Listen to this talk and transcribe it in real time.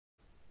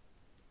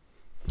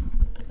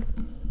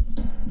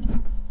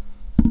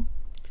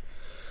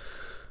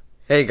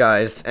Hey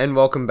guys, and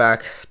welcome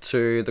back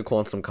to the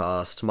Quantum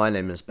Cast. My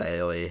name is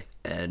Bailey,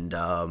 and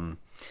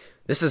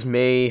this is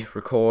me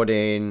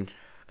recording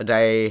a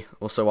day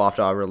or so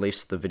after I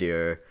released the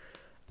video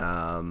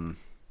on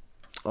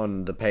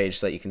the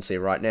page that you can see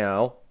right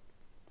now.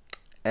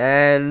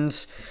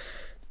 And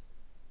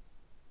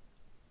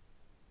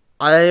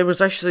I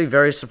was actually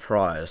very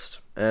surprised,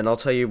 and I'll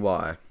tell you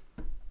why.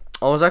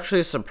 I was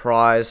actually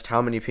surprised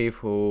how many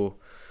people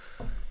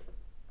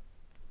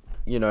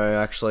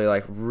actually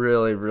like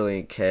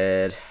really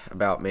cared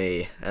about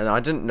me. And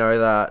I didn't know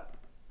that,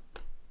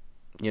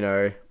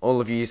 all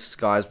of you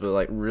guys were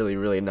like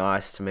really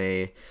nice to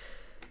me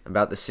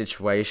about the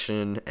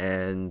situation,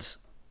 and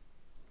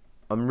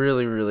I'm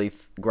really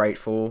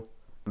grateful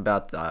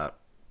about that.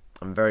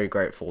 I'm very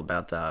grateful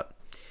about that.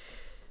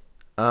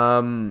 So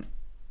I'm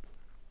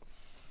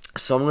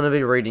going to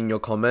be reading your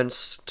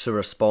comments to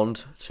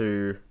respond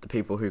to the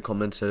people who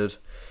commented,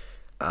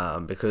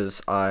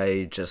 because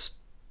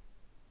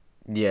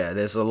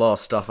there's a lot of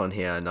stuff on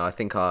here, and I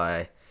think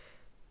I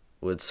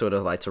would sort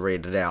of like to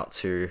read it out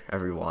to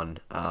everyone,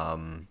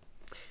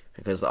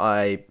 because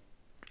I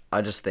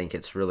just think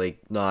it's really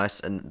nice,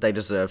 and they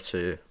deserve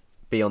to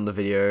be on the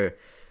video,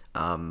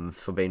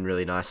 for being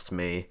really nice to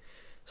me.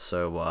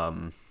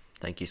 So,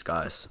 thank you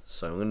guys.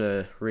 So I'm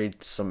gonna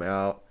read some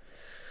out.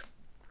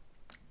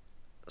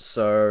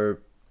 So,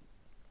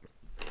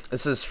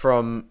 this is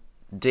from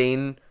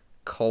Dean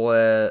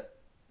Colenender.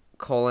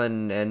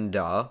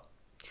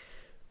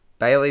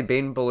 Bailey,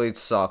 being bullied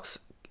sucks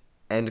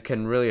and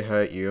can really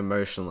hurt you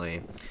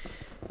emotionally.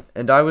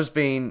 And I was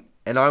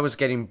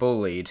getting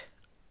bullied.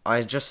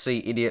 I just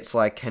see idiots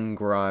like Ken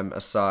Grime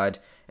aside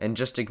and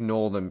just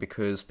ignore them,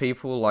 because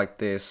people like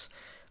this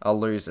are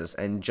losers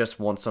and just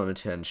want some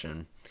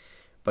attention.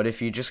 But if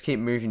you just keep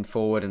moving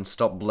forward and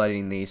stop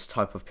letting these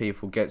type of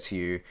people get to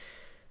you,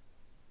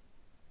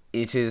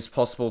 it is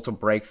possible to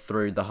break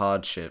through the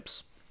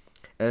hardships.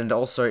 And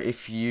also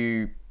if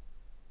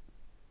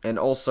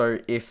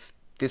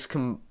this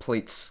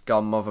complete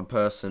scum of a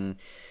person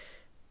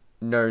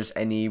knows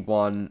any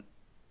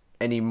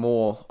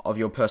more of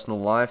your personal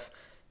life,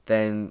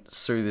 then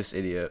sue this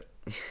idiot.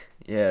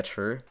 Yeah,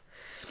 true.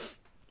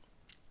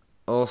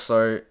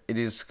 Also, it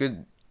is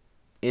good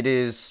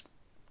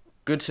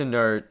to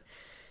note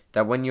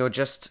that when you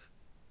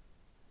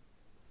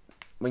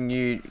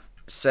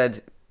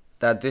said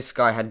that this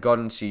guy had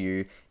gotten to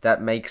you,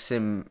 that makes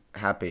him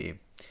happy.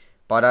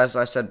 But as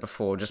I said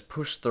before, just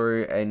push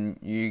through and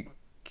you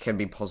can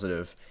be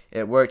positive.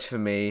 It worked for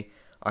me.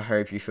 I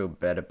hope you feel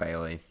better,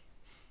 Bailey.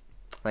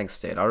 Thanks,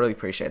 dude. I really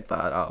appreciate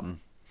that.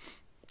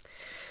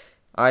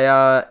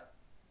 I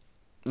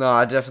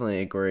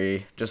definitely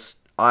agree. Just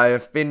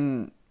I've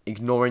been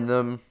ignoring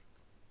them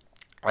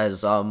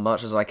as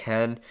much as I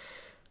can.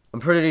 I'm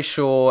pretty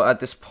sure at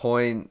this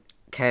point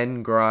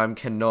Ken Grime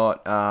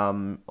cannot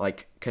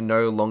can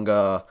no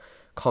longer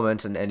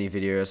comment in any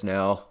videos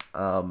now.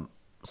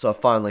 So I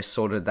finally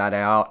sorted that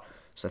out.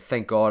 So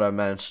thank God I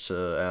managed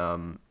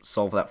to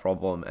solve that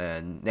problem,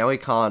 and now he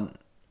can't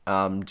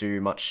do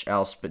much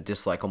else but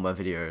dislike on my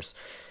videos.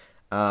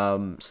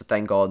 So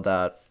thank God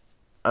that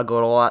I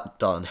got all that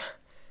done.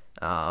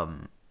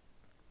 No,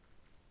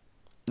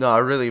 I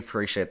really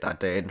appreciate that,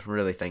 dude.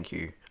 Really, thank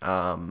you.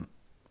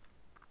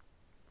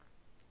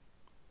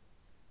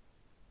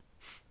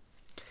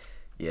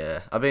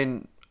 Yeah, I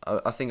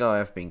think I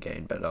have been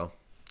getting better.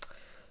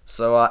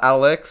 So,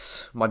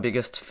 Alex, my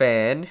biggest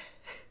fan,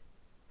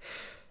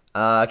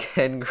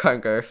 Ken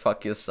Grime, go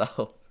fuck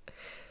yourself.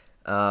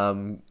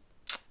 This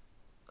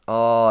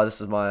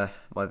is one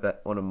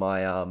of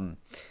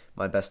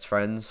my best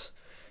friends.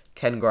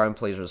 Ken Grime,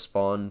 please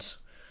respond.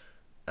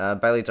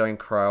 Bailey, don't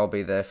cry. I'll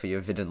be there for your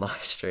vid and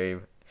live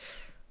stream.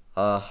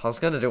 I was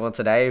gonna do one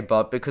today,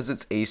 but because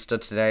it's Easter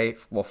today,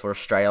 well, for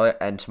Australia,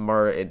 and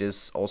tomorrow it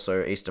is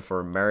also Easter for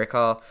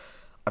America,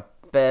 I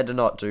better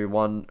not do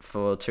one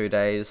for 2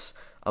 days.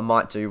 I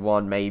might do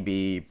one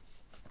maybe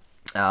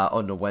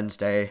on a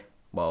Wednesday.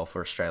 Well,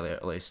 for Australia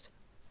at least.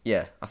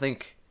 Yeah, I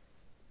think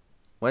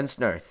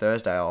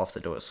Thursday I'll have to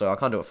do it, so I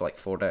can't do it for like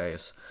 4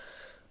 days.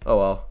 Oh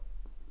well.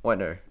 Wait,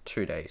 no,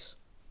 2 days.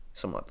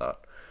 Something like that.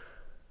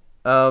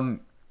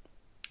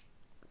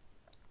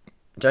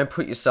 Don't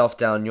put yourself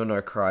down, you're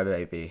no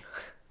crybaby.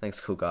 Thanks,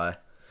 cool guy.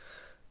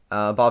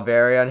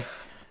 Barbarian.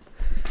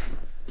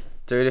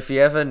 Dude, if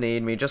you ever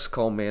need me, just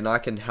call me and I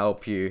can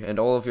help you, and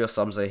all of your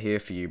subs are here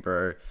for you,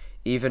 bro.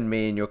 Even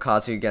me and your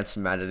Cards Against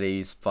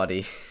Humanities,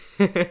 buddy.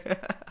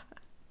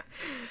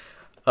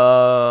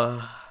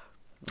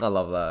 I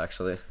love that,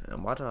 actually.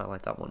 And why did I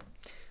like that one?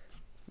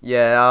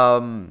 Yeah,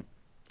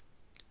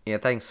 yeah,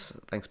 thanks,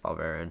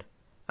 Barbarian.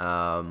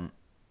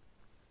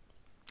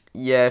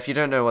 Yeah, if you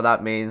don't know what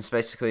that means,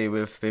 basically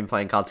we've been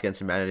playing Cards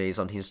Against Humanities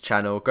on his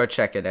channel. Go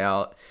check it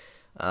out.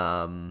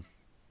 Yeah,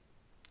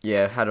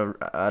 had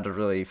a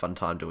really fun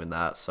time doing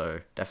that, so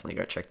definitely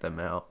go check them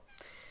out.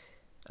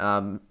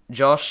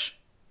 Josh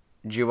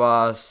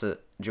Juaz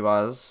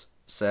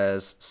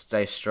says,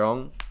 stay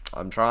strong.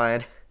 I'm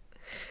trying.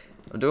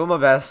 I'm doing my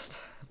best.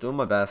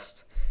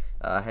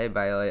 Hey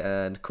Bailey,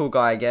 and cool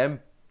guy again.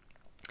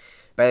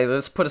 Bailey,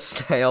 let's put a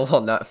snail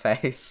on that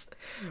face.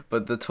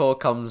 But the tour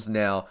comes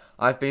now.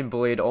 I've been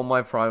bullied all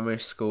my primary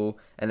school,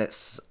 and it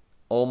sucked.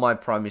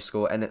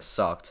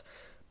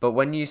 But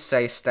when you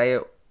say stay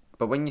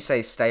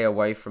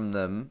away from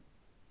them,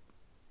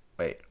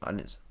 wait,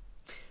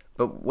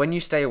 but when you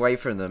stay away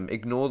from them,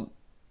 ignore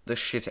the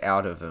shit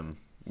out of them.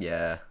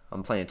 Yeah,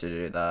 I'm planning to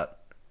do that.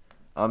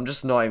 I'm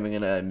just not even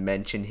gonna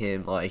mention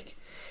him, like,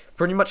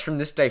 pretty much from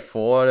this day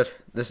forward,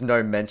 there's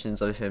no mentions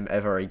of him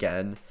ever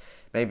again.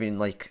 Maybe in,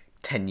 like,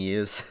 10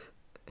 years.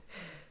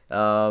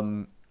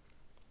 Cool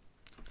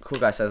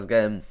guy says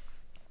again,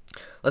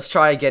 let's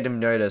try to get him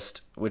noticed,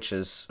 which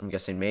is, I'm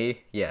guessing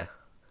me? Yeah,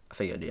 I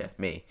figured, yeah,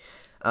 me.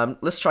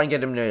 Let's try and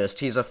get him noticed.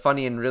 He's a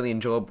funny and really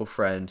enjoyable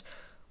friend.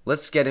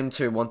 Let's get him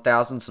to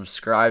 1,000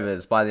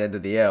 subscribers by the end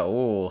of the year.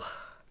 Ooh.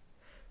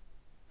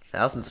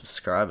 1,000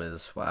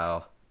 subscribers,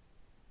 wow.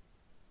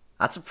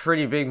 That's a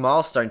pretty big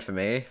milestone for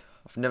me.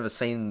 I've never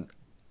seen...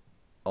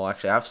 Oh,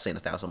 actually, I've seen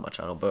 1,000 on my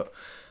channel, but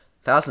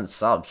 1,000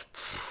 subs.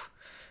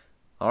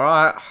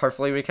 Alright,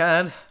 hopefully we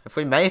can. If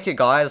we make it,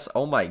 guys,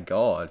 oh my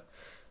god.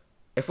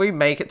 If we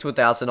make it to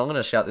 1,000, I'm going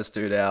to shout this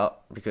dude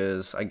out,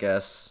 because I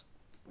guess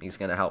he's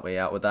going to help me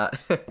out with that.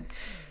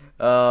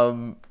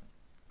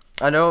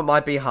 I know it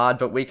might be hard,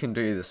 but we can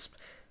do this.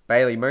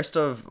 Bailey, most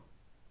of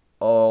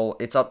all,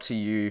 it's up to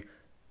you,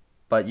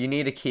 but you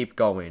need to keep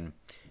going.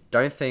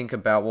 Don't think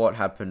about what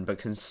happened, but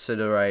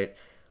considerate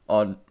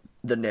on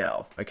the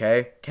now,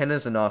 okay? Ken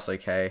is an ass,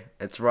 okay?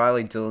 It's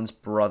Riley Dillon's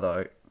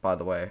brother, by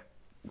the way.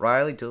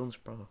 Riley Dillon's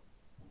brother.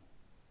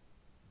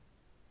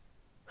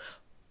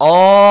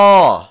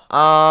 Oh,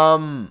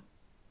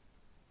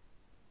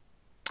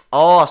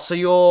 so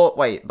you're,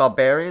 wait,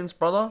 Barbarian's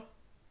brother?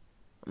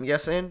 I'm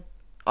guessing?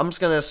 I'm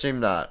just gonna assume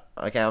that.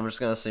 Okay, I'm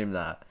just gonna assume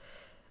that.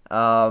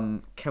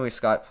 Can we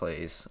Skype,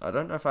 please? I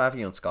don't know if I have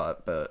you on Skype,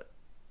 but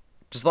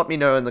just let me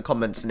know in the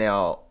comments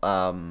now,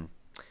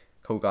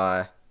 cool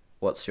guy,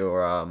 what's your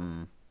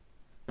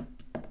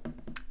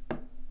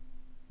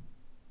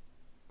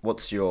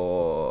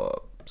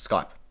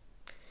Skype?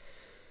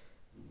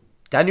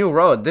 Daniel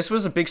Rod, this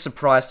was a big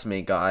surprise to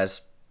me,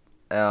 guys,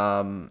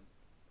 and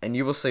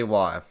you will see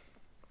why,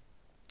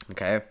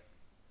 okay?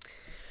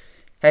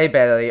 Hey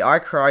Bailey, I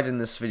cried in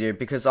this video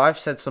because I've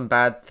said some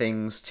bad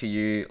things to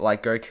you,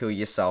 like go kill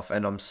yourself,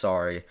 and I'm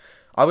sorry.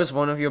 I was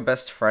one of your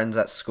best friends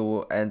at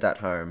school and at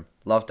home.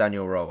 Love,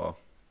 Daniel Rower.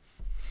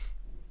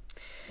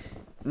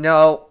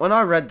 Now, when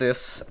I read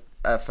this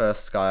at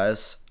first,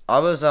 guys, I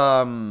was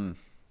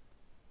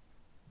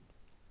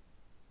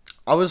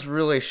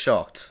really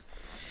shocked.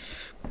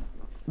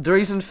 The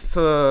reason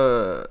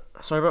for...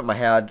 Sorry about my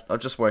head,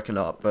 I've just woken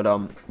up, but,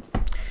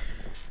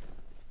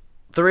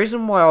 the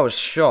reason why I was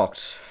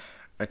shocked,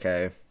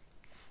 okay,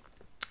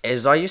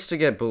 is I used to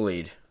get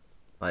bullied,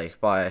 like,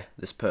 by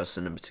this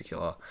person in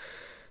particular.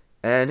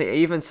 And he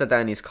even said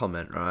that in his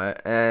comment, right?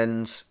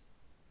 And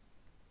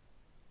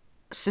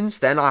since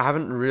then, I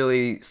haven't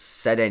really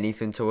said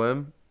anything to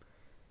him.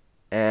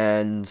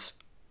 And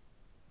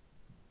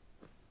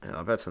yeah,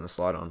 I better turn the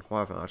slide on. Why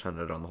haven't I turned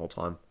it on the whole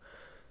time?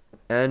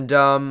 And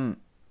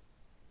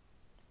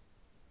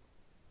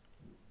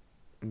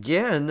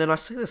yeah, and then I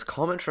see this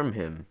comment from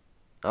him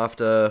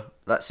after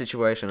that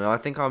situation, and I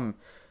can't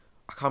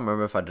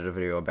remember if I did a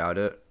video about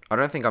it. I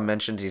don't think I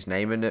mentioned his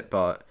name in it,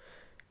 but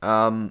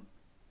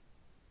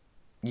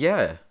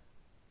yeah.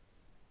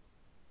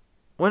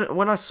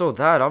 When I saw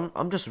that,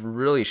 I'm just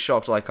really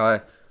shocked. Like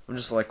I'm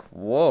just like,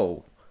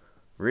 whoa,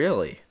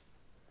 really?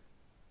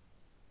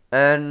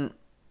 And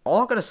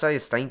all I'm gonna say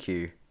is thank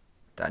you,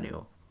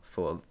 Daniel,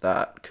 for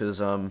that, because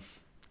it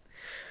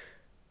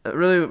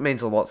really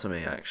means a lot to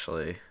me,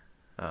 actually.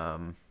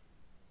 That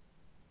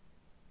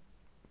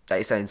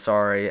you're saying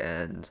sorry,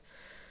 and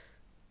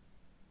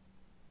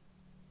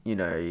you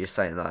know, you're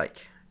saying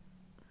like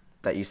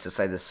that you used to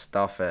say this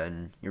stuff,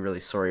 and you're really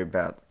sorry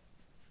about.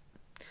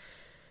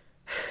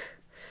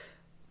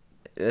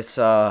 It's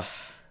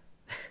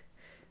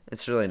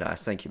really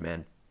nice. Thank you,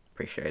 man.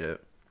 Appreciate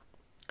it.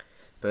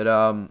 But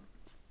I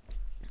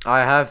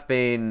have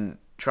been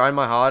trying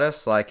my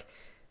hardest. Like,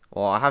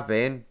 well, I have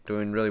been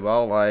doing really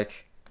well.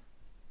 Like,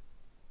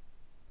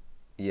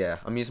 yeah,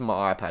 I'm using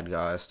my iPad,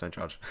 guys. Don't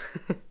judge.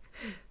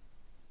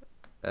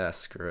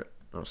 Screw it.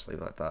 I'll just leave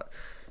it like that.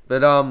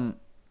 But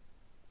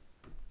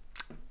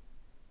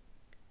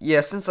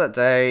yeah, since that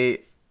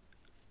day,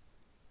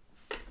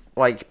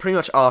 like, pretty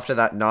much after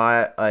that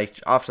night, like,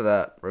 after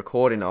that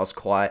recording, I was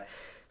quite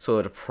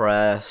sort of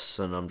depressed,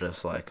 and I'm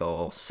just, like,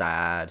 all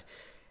sad.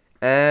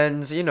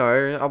 And, you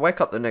know, I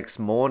wake up the next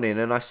morning,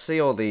 and I see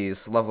all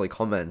these lovely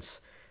comments,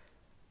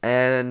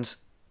 and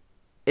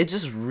it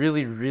just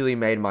really, really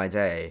made my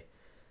day.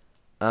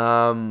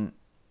 And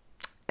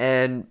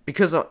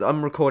because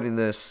I'm recording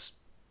this,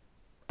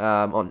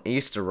 on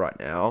Easter right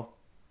now,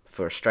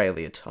 for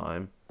Australia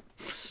time,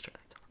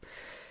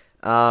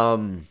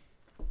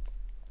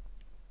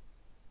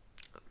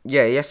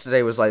 yeah,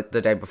 yesterday was like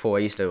the day before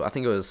Easter. I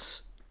think it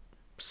was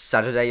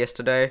Saturday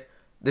yesterday.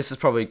 This is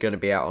probably going to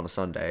be out on a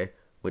Sunday.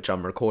 which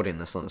I'm recording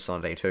this on a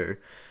Sunday too.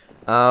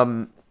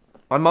 My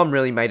mum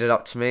really made it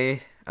up to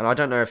me, and I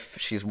don't know if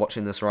she's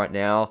watching this right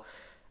now.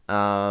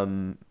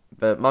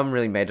 But mum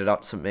really made it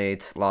up to me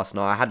last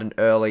night. I had an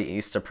early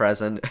Easter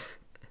present.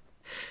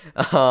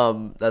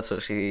 That's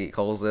what she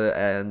calls it,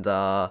 and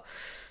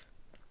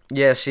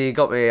yeah, she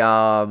got me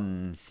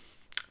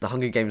the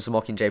Hunger Games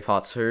Mockingjay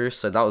Part 2,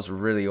 so that was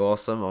really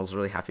awesome. I was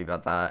really happy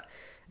about that,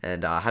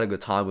 and I had a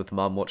good time with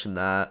mum watching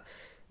that,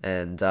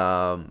 and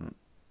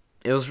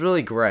it was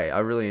really great. I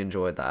really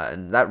enjoyed that,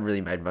 and that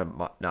really made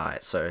my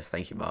night, so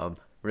thank you, mum.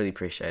 Really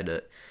appreciate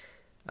it.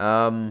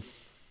 But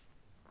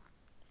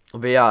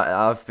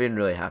yeah, I've been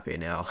really happy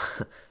now.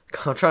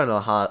 I'm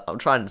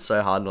trying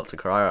so hard not to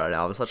cry right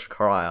now. I'm such a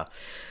crier.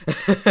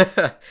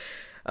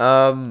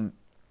 um,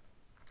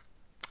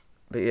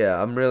 but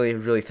yeah, I'm really,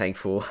 really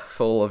thankful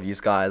for all of you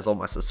guys, all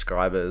my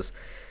subscribers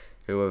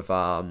who have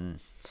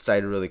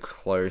stayed really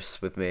close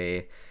with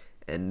me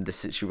in this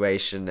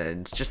situation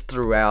and just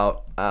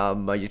throughout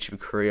my YouTube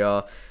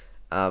career.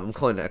 I'm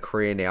calling it a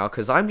career now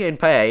because I'm getting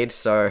paid,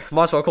 so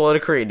might as well call it a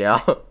career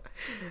now.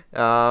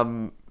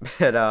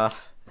 But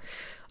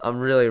I'm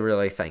really,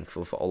 really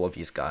thankful for all of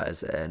you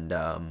guys, and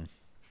I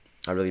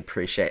really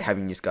appreciate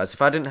having you guys.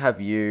 If I didn't have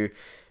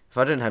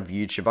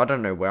YouTube, I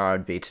don't know where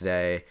I'd be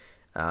today.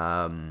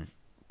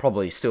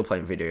 Probably still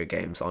playing video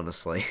games,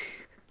 honestly.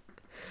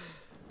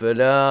 But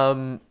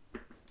yeah,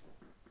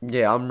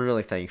 I'm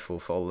really thankful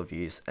for all of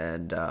yous,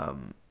 and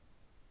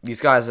these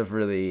guys have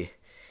really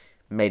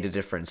made a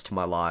difference to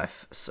my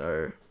life.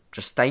 So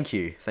just thank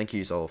you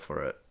all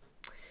for it.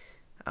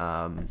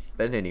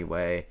 But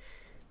anyway,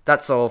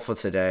 that's all for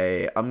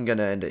today. I'm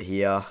gonna end it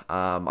here.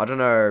 I don't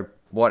know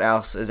what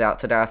else is out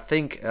today. I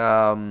think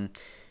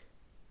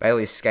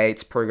Bailey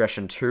Skates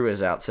Progression 2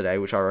 is out today,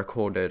 which I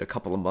recorded a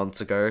couple of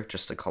months ago,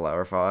 just to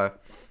clarify.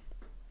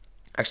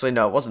 Actually,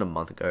 no, it wasn't a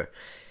month ago.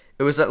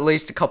 It was at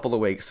least a couple of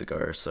weeks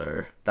ago,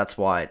 so that's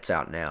why it's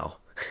out now.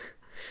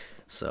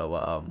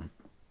 So,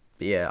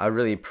 but yeah, I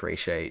really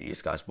appreciate you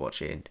guys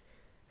watching.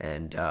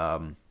 And,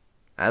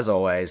 as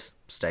always,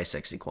 stay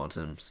sexy,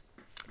 Quantums.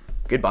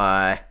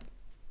 Goodbye.